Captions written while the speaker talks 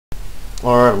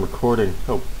Alright, I'm recording.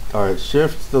 Oh, alright,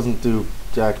 shift doesn't do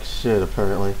jack shit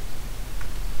apparently.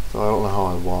 So I don't know how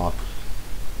I walk.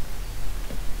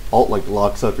 Alt like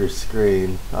locks up your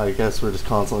screen. I guess we're just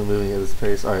constantly moving at this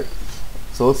pace. Alright,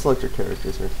 so let's select your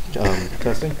characters here.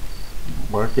 Testing?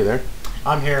 Mark, you there?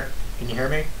 I'm here. Can you hear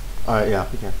me? Alright, yeah,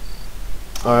 we can.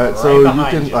 Alright, Right so you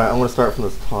behind can. you. Alright, I'm gonna start from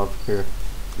the top here.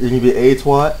 You can be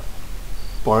A-Twat,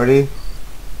 Barney,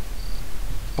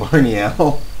 Barney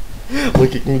Owl.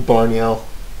 Look at me, Barney Owl.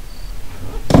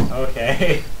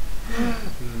 Okay.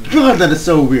 God, that is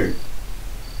so weird.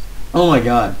 Oh my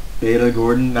god. Beta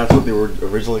Gordon, that's what they were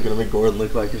originally gonna make Gordon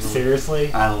look like or something.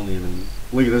 Seriously? I don't even...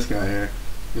 Look at this guy here.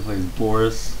 He plays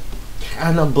Boris.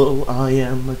 Cannibal, I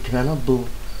am a cannibal.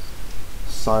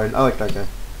 Sign, I like that guy.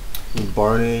 And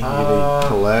Barney, you need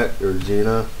Colette or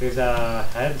Gina. There's a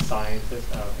head scientist.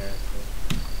 Oh, okay.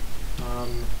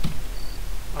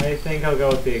 I think I'll go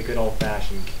with the good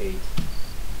old-fashioned Kate.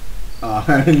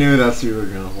 I knew that's who you were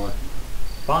gonna play.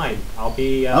 Fine. I'll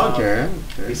be, I don't care.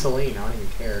 be Celine. I don't even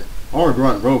care. Or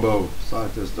Grunt, Robo,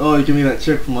 Scientist. Oh, you can be that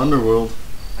chick from Underworld.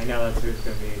 I know that's who it's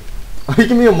gonna be. You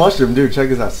can be a mushroom, dude. Check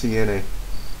this out, CNA.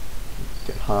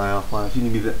 Get high off life. You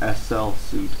can be the SL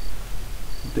suit.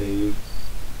 Dave.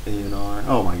 A&R.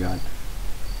 Oh my god.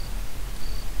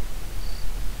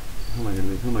 Who am I gonna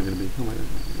be? Who am I gonna be? Who am I gonna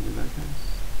be? That guy.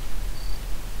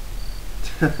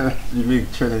 You mean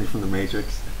Trinity from the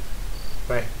Matrix?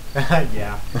 Wait.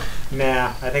 Yeah. Nah,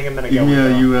 I think I'm gonna You go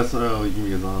can be with a USO, you can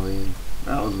be a zombie.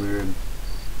 That was weird.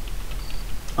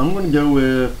 I'm gonna go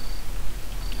with...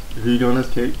 Who you going as,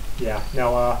 Kate? Yeah.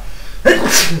 No,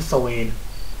 Celine.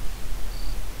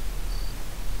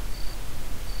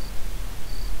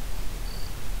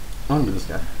 I'm gonna be this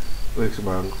guy. Looks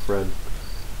my Uncle Fred.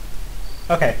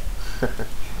 Okay.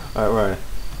 Alright, right.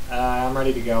 I'm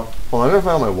ready to go. Hold on, I gotta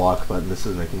find my walk button. This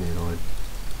is making me annoyed.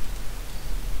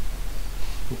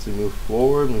 Let's see, move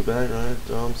forward, move back, right,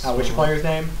 jumps. Which player's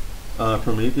name?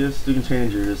 Prometheus, you can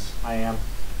change yours. I am.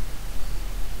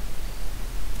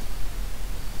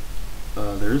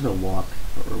 There is no walk,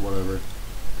 or whatever.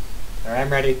 Alright,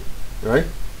 I'm ready. You ready?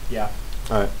 Yeah.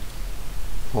 Alright.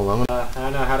 Hold on. I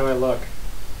don't know. How do I look?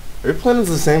 Are you playing as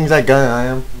the same exact guy I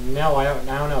am? No, I don't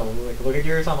know. Like, look at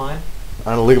yours on mine.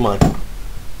 I don't know, look at mine.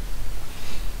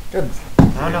 Good.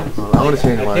 I don't know. I'm gonna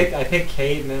change mine. I picked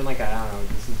Kate, and then like I don't know.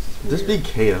 This is just weird. Just be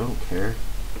Kate, I don't care.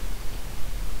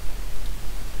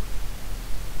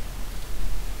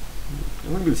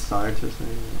 I'm gonna be the scientist.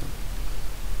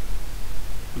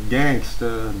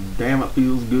 Gangsta. Damn, it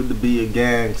feels good to be a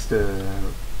gangsta.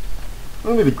 I'm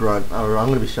gonna be the grunt. I'm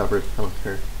gonna be shepherd. I don't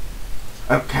care.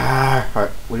 I don't care.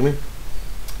 Alright, look at me.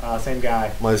 Same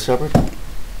guy. Am I the shepherd? A Oh,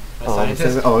 I'm the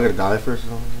scientist. same- oh, I gotta die first or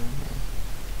something?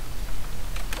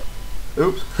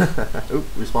 Oops. Oops,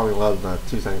 respawning loud in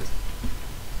 2 seconds.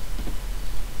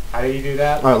 How do you do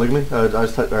that? Alright, look at me. I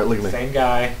just alright, look at me. Same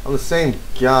guy. I'm the same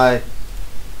guy.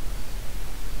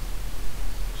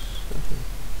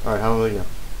 Alright, how do I look now?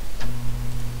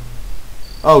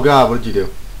 Oh god, what did you do?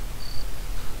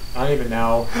 I don't even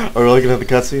know. Are we looking at the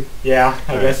cutscene? Yeah,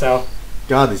 I guess so.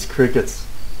 God, these crickets.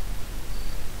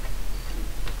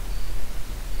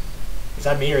 Is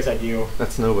that me or is that you?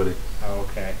 That's nobody. Oh,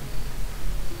 okay.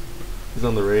 He's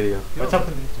on the radio. What's up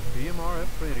with BMRF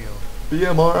Radio?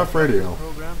 BMRF radio.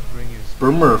 Program to bring you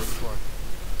Burmurf.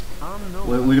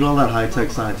 Look at all that high-tech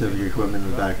scientific equipment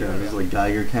in the background. There's like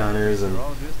Geiger counters and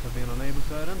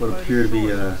what appear to be He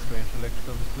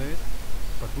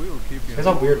has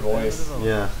a weird voice.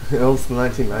 Yeah, it was the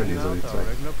 1990s, what do you expect?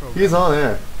 He's on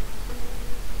air.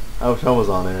 I wish I was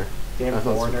on air. Damn I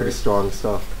thought some pretty foreigners. strong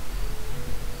stuff.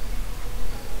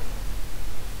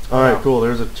 Alright, Wow. cool,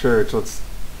 there's a church. Let's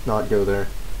not go there.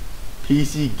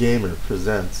 PC Gamer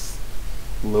presents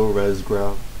low-res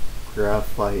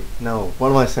graphite. No, what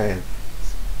am I saying?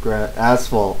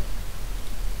 Asphalt.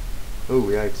 Oh,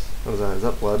 yikes. What is that? Is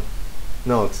that blood?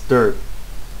 No, it's dirt.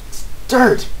 It's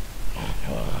dirt!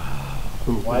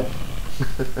 Ooh. What?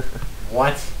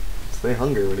 What? Stay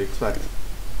hungry, what do you expect?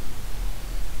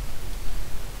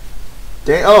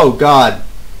 Oh, God!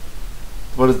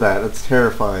 What is that? That's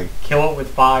terrifying. Kill it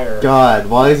with fire. God,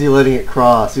 why is he letting it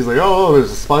cross? He's like, oh, there's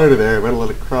a spider there, I better let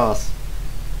it cross.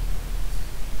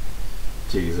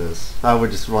 Jesus. I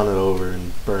would just run it over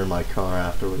and burn my car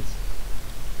afterwards.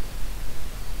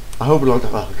 I hope it don't...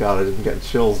 Oh god, I didn't get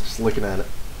chills just looking at it.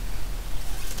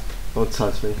 Don't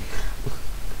touch me.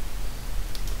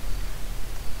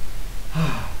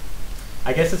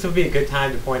 I guess this would be a good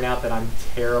time to point out that I'm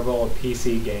terrible at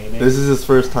PC gaming. This is his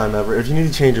first time ever. If you need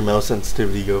to change your mouse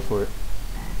sensitivity, go for it.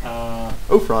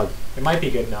 Oh, frog. It might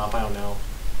be good enough. I don't know.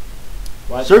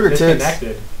 What? Sugar tits.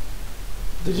 Disconnected.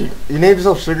 Did you named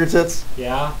yourself Sugar Tits?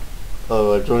 Yeah.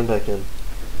 Oh, I joined back in.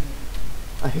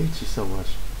 I hate you so much.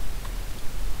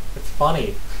 It's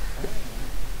funny.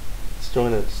 Just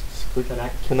join it. Just click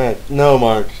Connect. Connect. No,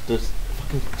 Mark. Just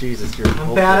fucking Jesus. You're.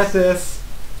 I'm bad at this.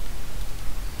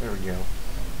 There we go.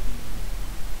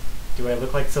 Do I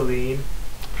look like Celine?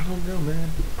 I don't know, man.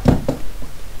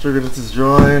 Sugar Tits is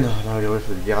joined. Oh, now I gotta wait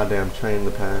for the goddamn train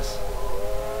to pass.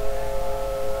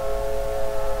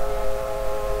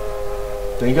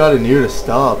 Thank God I knew to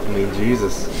stop. I mean,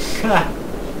 Jesus.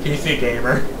 PC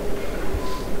gamer.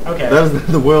 Okay. That was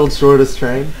the world's shortest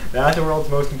train. That's the world's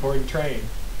most important train.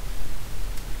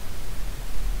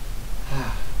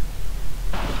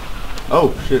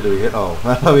 Oh shit! Did we hit? Oh,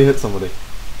 I thought we hit somebody.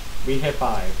 We hit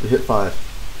 5. We hit 5.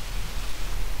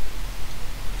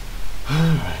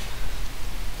 Alright.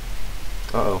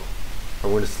 Uh-oh. Are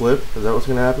we gonna slip? Is that what's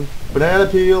gonna happen? Banana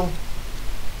peel!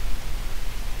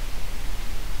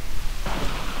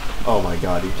 Oh my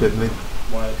god, are you kidding me?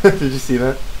 What? Did you see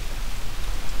that?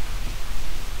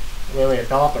 Wait, it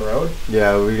fell off the road?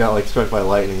 Yeah, we got like struck by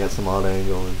lightning at some odd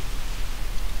angle and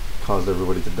caused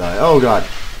everybody to die. Oh god!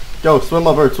 Go, swim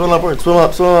upward, swim upward, swim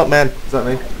up, man! Is that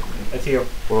me? That's you.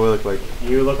 What do we look like?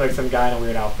 You look like some guy in a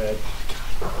weird outfit.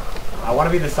 I want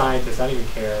to be the scientist, I don't even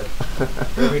care.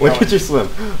 Look at you swim.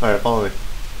 Alright, follow me. I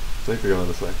think we're going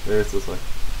this way. Maybe it's this way.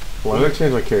 Well, I'm gonna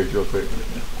change my character real quick.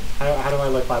 How do I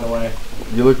look, by the way?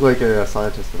 You look like a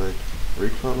scientist, I think.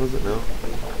 Recon, was it? No?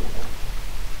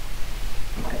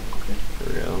 There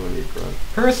we go, I'm gonna be Recon.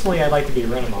 Personally, I'd like to be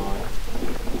Renamon.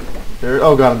 There,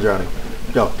 oh god, I'm drowning.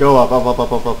 Go up. Alright,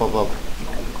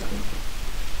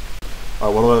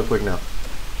 what do I look like now?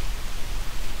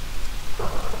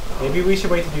 Maybe we should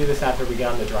wait to do this after we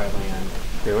get on the dry land.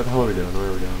 Okay, what the hell are we doing? Where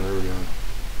are we going?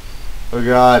 Oh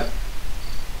god.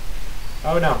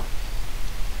 Oh no.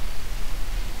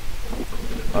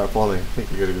 Alright, follow me. I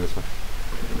think we gotta go this way.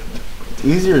 It's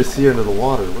easier to see under the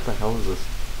water. What the hell is this?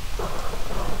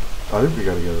 I think we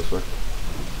gotta go this way.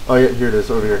 Oh yeah, here it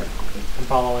is, over here. I'm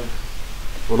following.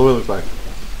 What do I look like?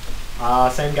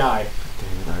 Same guy.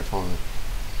 Damn it, alright, follow me.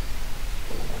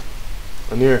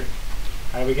 I'm here.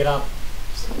 How do we get up?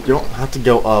 You don't have to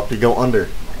go up, you go under.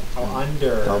 Oh,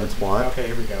 under. Dumb twat. Okay,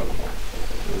 here we go.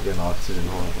 We're getting oxygen,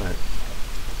 hold on, alright.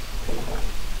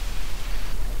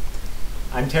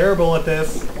 I'm terrible at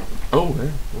this. Oh,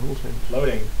 hey, little change.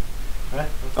 Loading. What?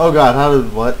 Oh god, how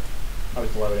did, what? I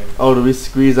was loading. Oh, do we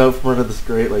squeeze out from under this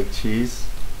grate like cheese?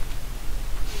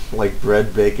 Like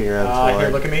bread baking around twine? Here,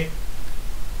 look at me.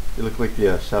 You look like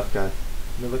the chef guy.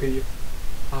 Let me look at you.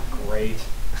 Oh, great.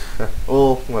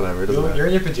 Well, whatever, it doesn't matter. You're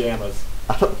in your pajamas.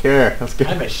 I don't care, let's go.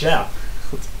 I'm a chef.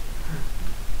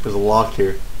 There's a lock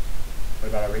here. What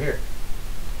about over here?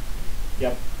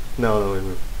 Yep. No, we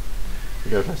move.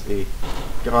 We gotta press E.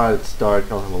 God, it's dark, I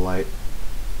don't have a light.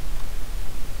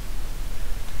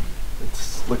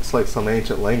 It looks like some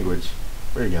ancient language.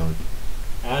 Where are you going?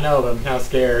 I don't know, but I'm kind of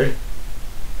scared.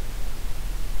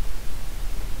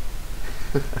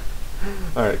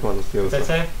 Alright, come on, let's go. What's that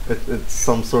say? It's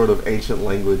some sort of ancient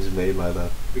language made by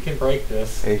the... We can break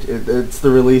this. It's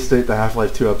the release date to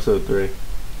Half-Life 2 Episode 3.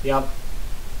 Yep.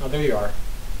 Oh, there you are.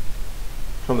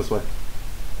 Come this way.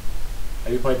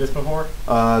 Have you played this before?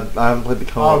 I haven't played the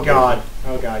co-op Oh god. version.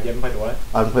 Oh god, you haven't played the what?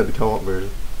 I haven't played the co-op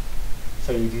version.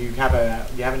 So you have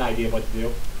an idea of what to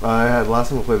do? Last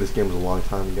time I played this game was a long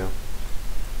time ago.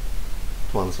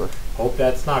 Come on this way. Hope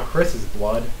that's not Chris's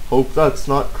blood. Hope that's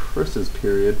not Chris's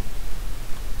period.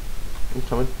 I'm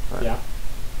coming. Right. Yeah.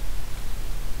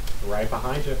 Right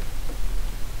behind you.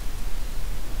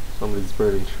 Somebody's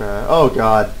burning trash. Oh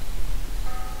god.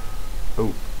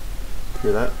 Oh.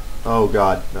 Hear that? Oh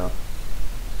god, no.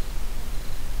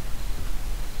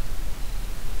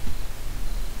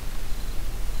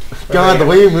 God, the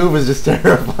way you move is just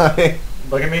terrifying.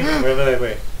 Look at me.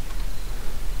 Wait.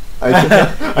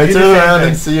 I turn around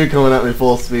and see you coming at me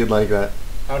full speed like that.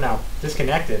 Oh no.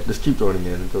 Disconnected. Just keep throwing it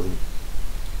in. It doesn't.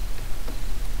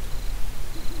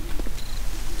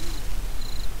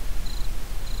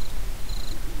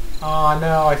 Oh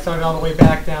no, I started all the way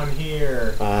back down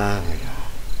here. Oh my god.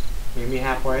 Meet me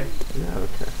halfway. Yeah,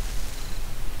 okay.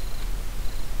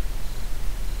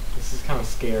 This is kind of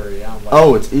scary. I don't like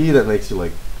Oh, it's E that makes you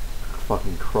like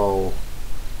fucking crawl.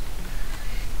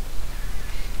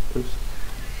 Oops.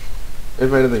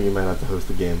 If anything, you might have to host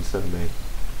the game instead of me.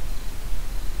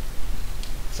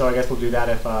 So I guess we'll do that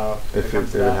if If comes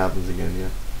it to that. happens again, yeah.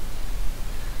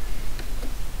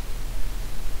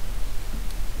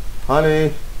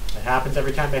 Honey. It happens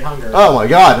every time they hunger. Oh my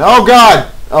god. Oh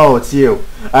god. Oh, it's you.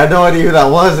 I had no idea who that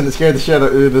was, and it scared the shit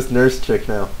out of this nurse chick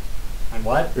now. And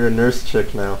what? You're a nurse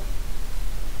chick now.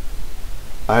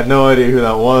 I had no idea who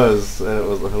that was, and it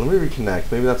was like, let me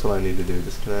reconnect. Maybe that's what I need to do,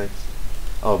 disconnect.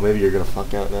 Oh, maybe you're gonna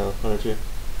fuck out now, aren't you?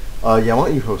 Yeah, why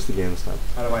don't you host the game this time?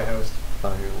 How do I host? Here,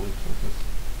 let me check this.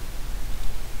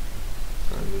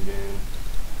 Start a new game.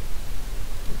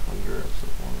 100,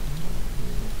 episode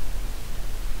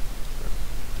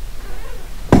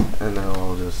 1. And now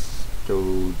I'll just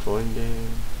go join game.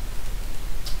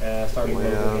 Starting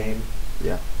local game.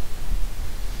 Yeah.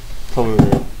 Tell me when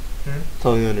you're in. Hmm?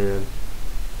 Tell me when you're in.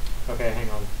 Okay, hang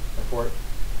on. Wait for it.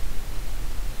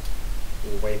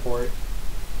 Wait for it.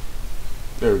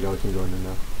 There we go, I can join in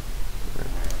now. Okay.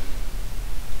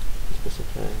 It's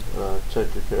okay.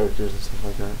 Check your characters and stuff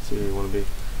like that. See where you want to be.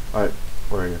 Alright,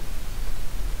 where are you?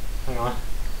 Hang on.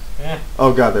 Eh.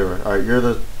 Oh god, there we are. Alright, you're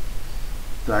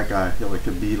that guy. You're like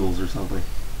the Beatles or something.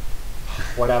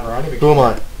 Whatever, I don't even Who am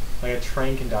I? Like a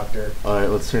train conductor. Alright,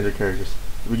 let's change our characters.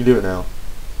 We can do it now.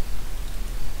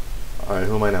 Alright,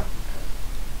 who am I now?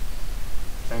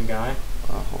 Same guy.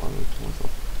 Hold on, let me kill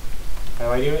myself. How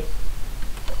do I do it?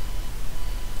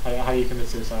 How do you commit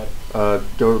suicide?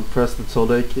 Go press the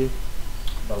tilde key.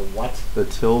 The what? The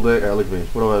tilde. Look at me.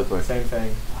 What do I look like? Same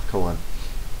thing. Oh, come on.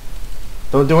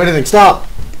 Don't do anything. Stop!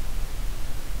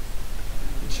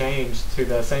 Change to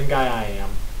the same guy I am.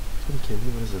 Are you kidding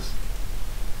me? What is this?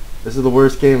 This is the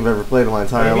worst game I've ever played in my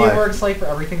entire Maybe life. it works like for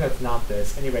everything that's not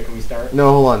this. Anyway, can we start? No,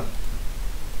 hold on.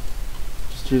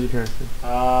 Just choose a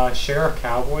character. Sheriff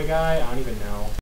Cowboy guy? I don't even know.